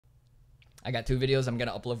I got 2 videos I'm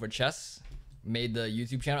gonna upload for chess. Made the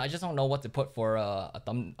YouTube channel. I just don't know what to put for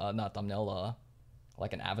not thumbnail,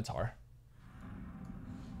 like an avatar.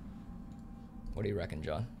 What do you reckon,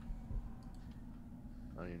 John?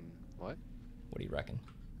 I mean, what? What do you reckon?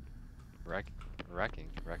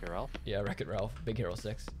 Wreck-It Ralph? Yeah, Wreck-It Ralph. Big Hero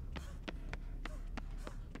 6.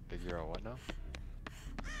 Big Hero what now?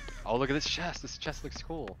 Oh, look at this chest. This chest looks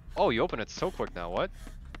cool. Oh, you open it so quick now. What?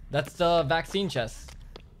 That's the vaccine chest.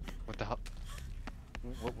 What the hell?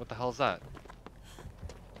 What the hell is that?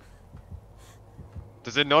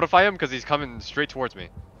 Does it notify him? Because he's coming straight towards me.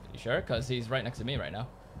 You sure? Because he's right next to me right now.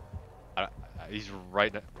 He's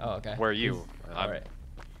right. Oh, okay. Where are you? Alright.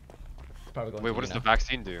 Probably going. Wait, what does the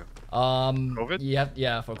vaccine do? COVID?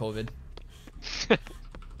 Yeah, for COVID.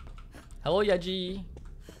 Hello, Yaji.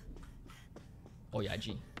 Oh,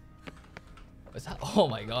 Yaji. What's that? Oh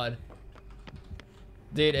my god.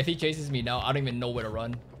 Dude, if he chases me now, I don't even know where to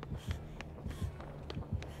run.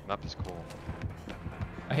 Map is cool.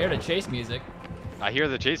 I hear the chase music. I hear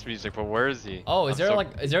the chase music, but where is he? Oh, is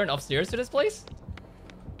there an upstairs to this place?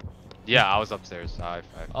 Yeah, I was upstairs.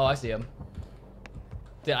 Oh, I see him.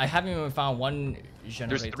 Dude, I haven't even found one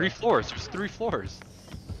generator. There's 3 floors. There's 3 floors.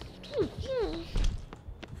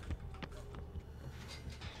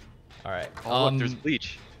 Alright. Oh, look, there's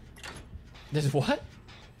bleach. There's what?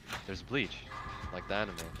 There's bleach. Like the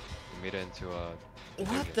anime. We made it into a...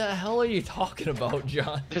 What the hell are you talking about,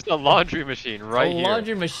 John? There's a laundry machine right here. A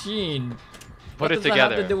laundry machine? Put it together. What does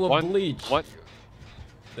that have to do with bleach? What?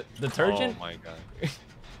 Detergent? Oh my god.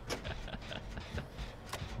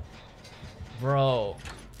 Bro,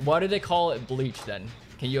 why do they call it bleach then?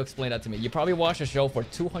 Can you explain that to me? You probably watched the show for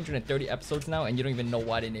 230 episodes now and you don't even know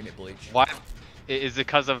why they name it bleach. Why? Is it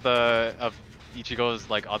because of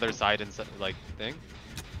Ichigo's like other side and like thing?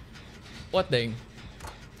 What thing?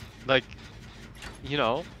 Like, you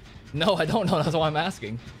know? No, I don't know. That's why I'm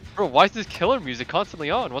asking. Bro, why is this killer music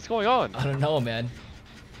constantly on? What's going on? I don't know, man.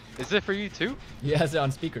 Is it for you too? Yeah, it's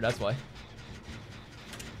on speaker. That's why.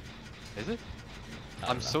 Is it?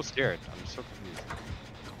 I'm so scared. I'm so confused.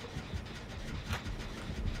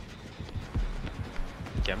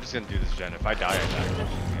 Okay, I'm just gonna do this gen. If I die, I die. To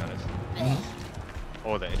be honest.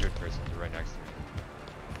 Oh, the injured person's right next to me.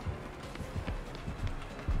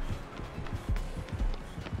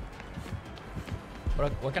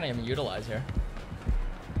 What can I even utilize here?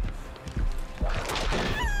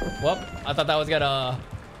 Well, I thought that was gonna...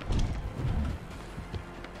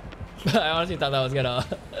 I honestly thought that was gonna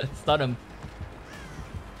stun him.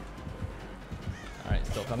 Alright,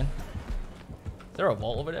 still coming. Is there a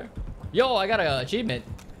vault over there? Yo, I got an achievement.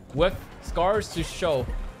 With scars to show.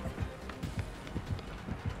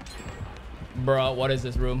 Bruh, what is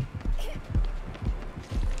this room?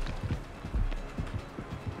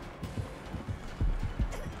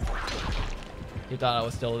 He thought I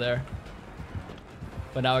was still there.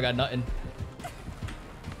 But now I got nothing.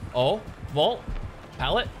 Oh, vault?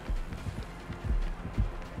 Pallet?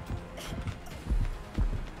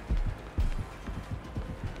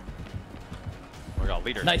 We got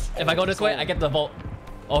leader. Nice. If I go this way, I get the vault.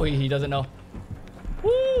 Oh, he doesn't know.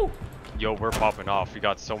 Woo! Yo, we're popping off. We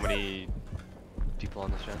got so many people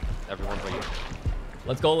on this gen. Everyone but you.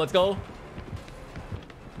 Let's go, let's go.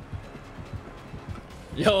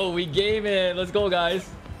 Yo, we game it. Let's go, guys.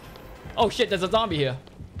 Oh, shit, there's a zombie here.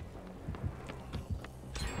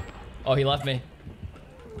 Oh, he left me.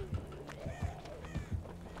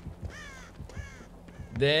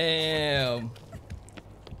 Damn.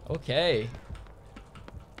 Okay.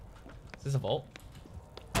 Is this a vault?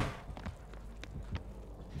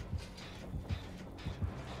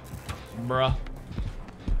 Bruh.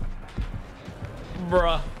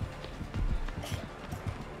 Bruh.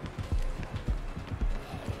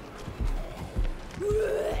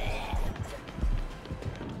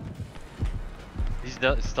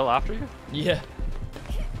 He's still after you? Yeah.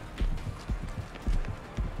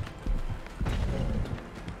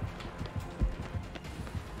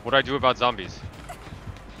 What do I do about zombies?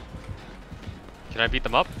 Can I beat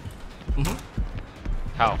them up? Mm-hmm.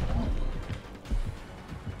 How?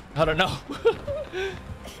 I don't know.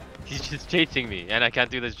 He's just chasing me, and I can't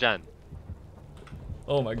do this gen.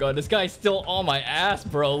 Oh my god, this guy's still on my ass,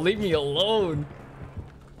 bro. Leave me alone.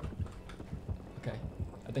 Okay,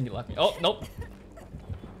 I think he left me. Oh, nope.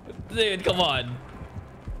 Dude, come on.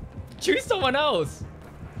 Choose someone else.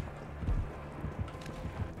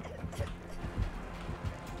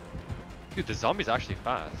 Dude, the zombie's actually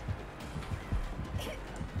fast.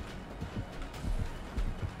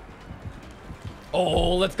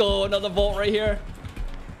 Oh, let's go. Another vault right here.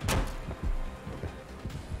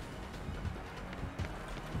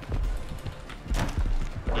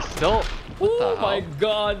 He's still... Oh my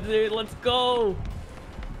god, dude, let's go.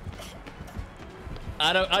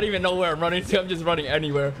 I don't even know where I'm running to. I'm just running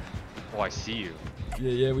anywhere. Oh, I see you.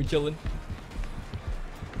 Yeah, we chilling.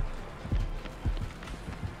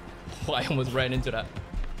 Oh, I almost ran into that.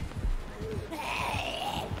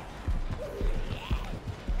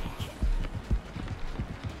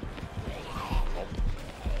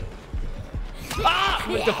 Ah!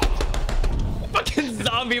 What the fucking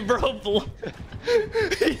zombie, bro?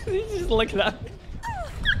 He's just looking at me.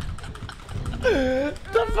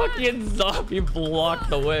 The fucking zombie blocked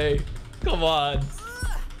the way. Come on.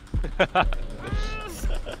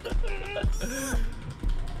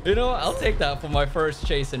 You know, I'll take that for my first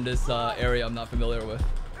chase in this area I'm not familiar with.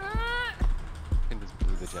 I just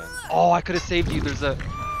blew the gen. Oh, I could have saved you. There's a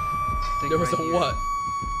thing There was right a here. what?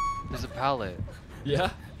 There's a pallet. Yeah?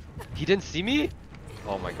 He didn't see me?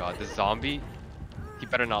 Oh my god, the zombie. He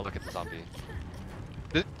better not look at the zombie.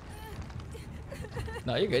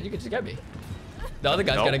 No, you're good. You can just get me. The other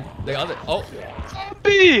guy's Nope. Oh!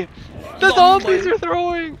 Zombie! The zombies are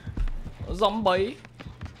throwing! Zombie.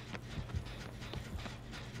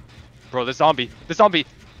 Bro, the zombie.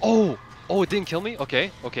 Oh! Oh, it didn't kill me?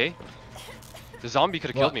 Okay. The zombie could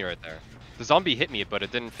have killed me right there. The zombie hit me, but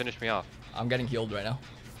it didn't finish me off. I'm getting healed right now.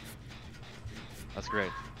 That's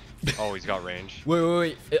great. Oh, he's got range.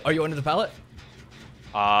 Wait. Are you under the pallet?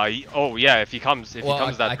 Oh yeah, if he comes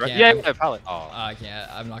that can't. yeah, pallet. Oh. I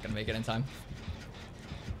can't. I'm not gonna make it in time.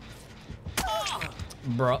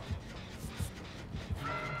 Bruh.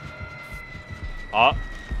 Am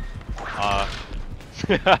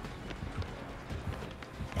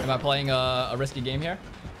I playing a risky game here?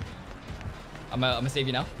 I'm gonna save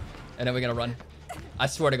you now, and then we're gonna run. I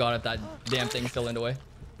swear to God, if that damn thing's still in the way.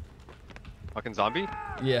 Fucking zombie?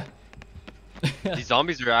 Yeah. These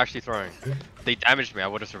zombies are actually throwing. They damaged me. I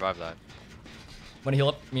would have survived that. Wanna heal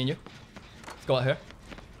up, me and you? Let's go out here.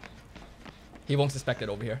 He won't suspect it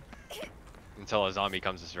over here. Until a zombie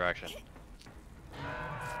comes this direction.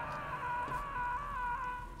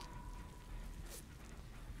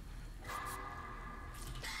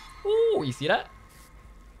 Ooh, you see that?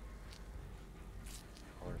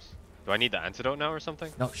 Of course. Do I need the antidote now or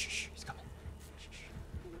something? No, shh, he's coming.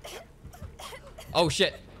 Shh. Oh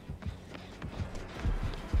shit.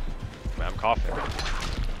 Wait, I'm coughing.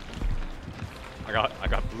 I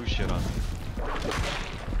got blue shit on.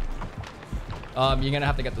 You're gonna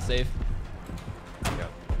have to get the save. Yeah.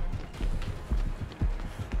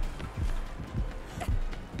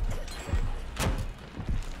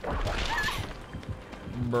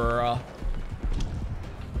 Bruh.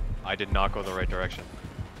 I did not go the right direction.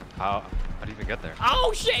 How do you even get there?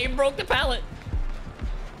 Oh shit, he broke the pallet.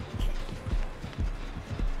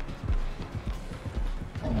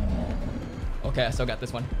 Okay, I still got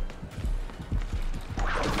this one.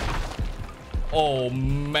 Oh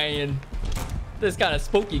man. This is kind of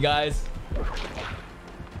spooky, guys.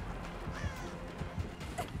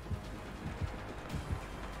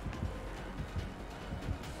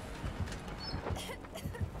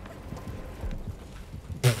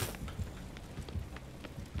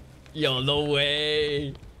 Yo, no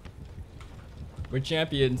way. We're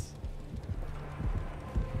champions.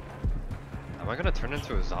 Am I gonna turn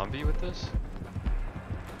into a zombie with this?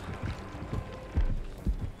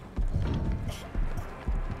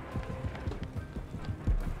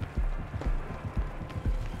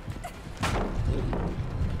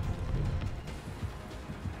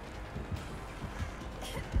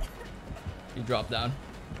 You drop down.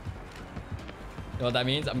 You know what that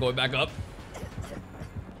means? I'm going back up.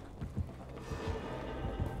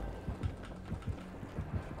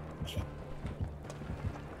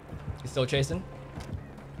 He's still chasing.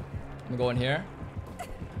 I'm gonna go in here.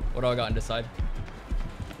 What do I got on this side?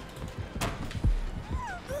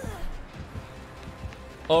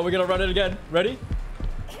 Oh, we're gonna run it again. Ready?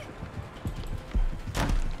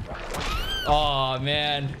 Oh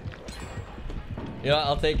man. Yeah,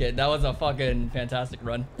 I'll take it. That was a fucking fantastic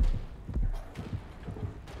run.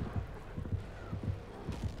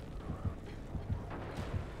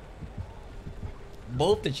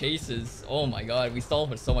 Both the chases. Oh my god, we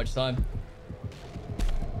stalled for so much time.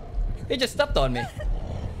 He just stepped on me.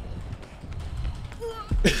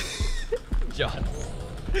 John.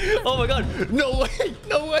 Oh my god. No way.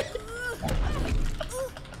 No way.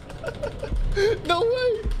 No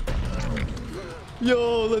way.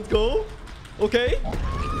 Yo, let's go. Okay.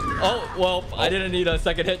 Oh, well, I didn't need a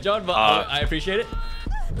second hit, John, but I appreciate it.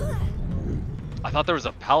 I thought there was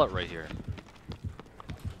a pallet right here.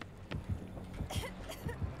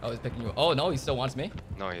 Oh, he's picking you. Oh, no, he still wants me.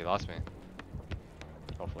 No, he lost me.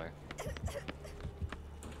 Hopefully.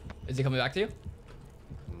 Is he coming back to you?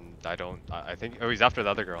 I don't. I think. Oh, he's after the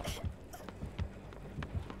other girl.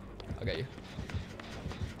 I'll get you.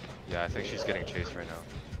 Yeah, I think she's getting chased right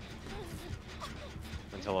now.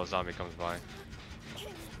 Until a zombie comes by.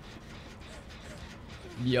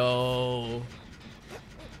 Yo.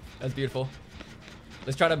 That's beautiful.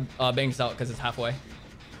 Let's try to bang this out because it's halfway.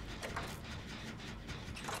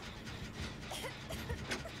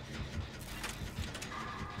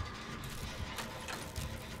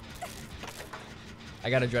 I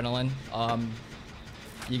got adrenaline.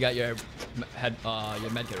 You got your your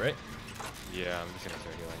medkit, right? Yeah, I'm just gonna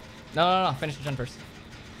start healing. No. Finish the gen first.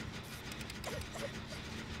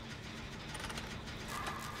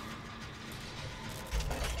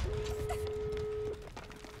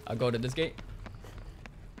 I'll go to this gate.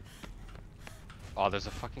 Oh, there's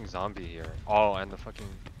a fucking zombie here. Oh, and the fucking...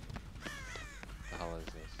 The hell is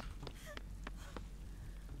this?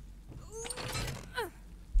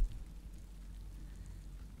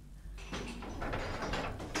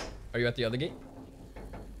 Are you at the other gate?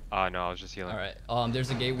 No, I was just healing. Alright.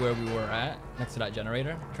 There's a gate where we were at, next to that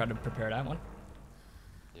generator. Try to prepare that one.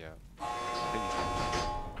 Yeah.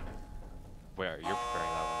 Where? You're preparing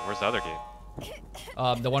that one. Where's the other gate?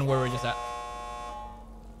 The one where we're just at.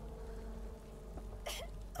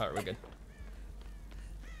 Alright, we're good.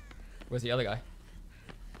 Where's the other guy?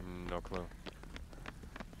 No clue.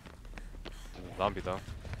 There's a zombie though.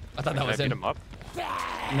 I thought that was Can I beat him. him up?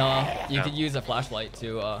 No, you could use a flashlight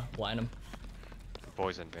to blind him.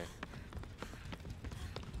 Poison me.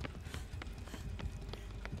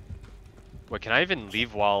 Wait, can I even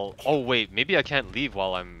leave while... Oh wait, maybe I can't leave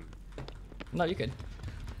while I'm... No, you could.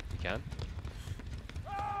 You can?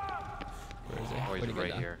 Where is he? Oh, Where'd he's he go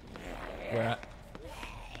right down? here. Where at?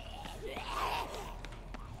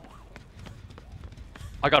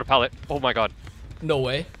 I got a pallet. Oh my god. No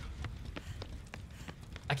way.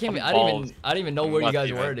 I can't. I'm I didn't even know where you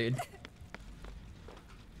guys were, dude.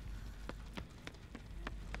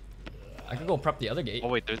 I could go prep the other gate. Oh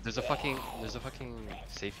wait, there's a fucking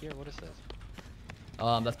safe here. What is this?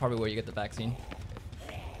 That's probably where you get the vaccine.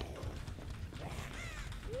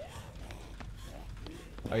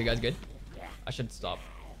 Are you guys good? I should stop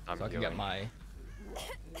so I can get my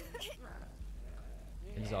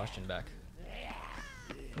exhaustion back.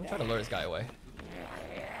 I'm gonna try to lure this guy away.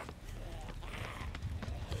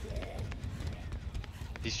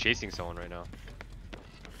 He's chasing someone right now.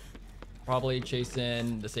 Probably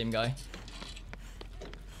chasing the same guy.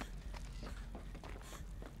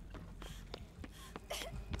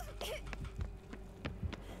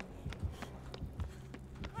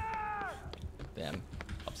 Damn,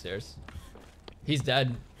 upstairs. He's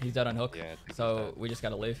dead. He's dead on hook. Yeah, so we just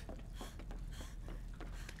gotta leave.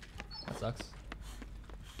 That sucks.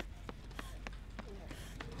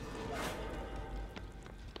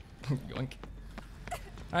 Yoink.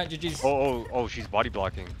 Alright, GG's. Oh, she's body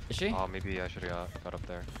blocking. Is she? Oh, maybe I should have got up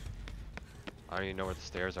there. I don't even know where the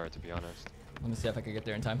stairs are, to be honest. Let me see if I can get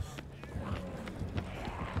there in time.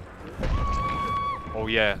 Oh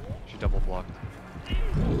yeah, she double blocked.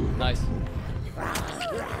 Nice.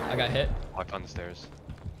 I got hit. Blocked on the stairs.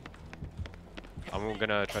 I'm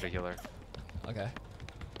gonna try to heal her. Okay.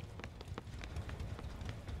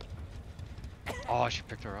 Oh, she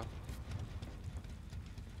picked her up.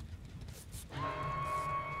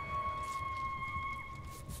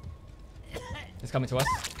 It's coming to us.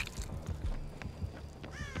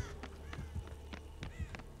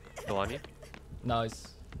 Still on you? Nice.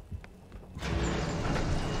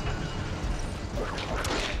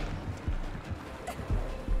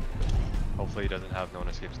 Hopefully he doesn't have no one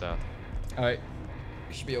escapes death. Alright.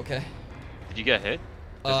 We should be okay. Did you get hit?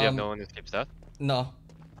 Does he have no one escapes death? No.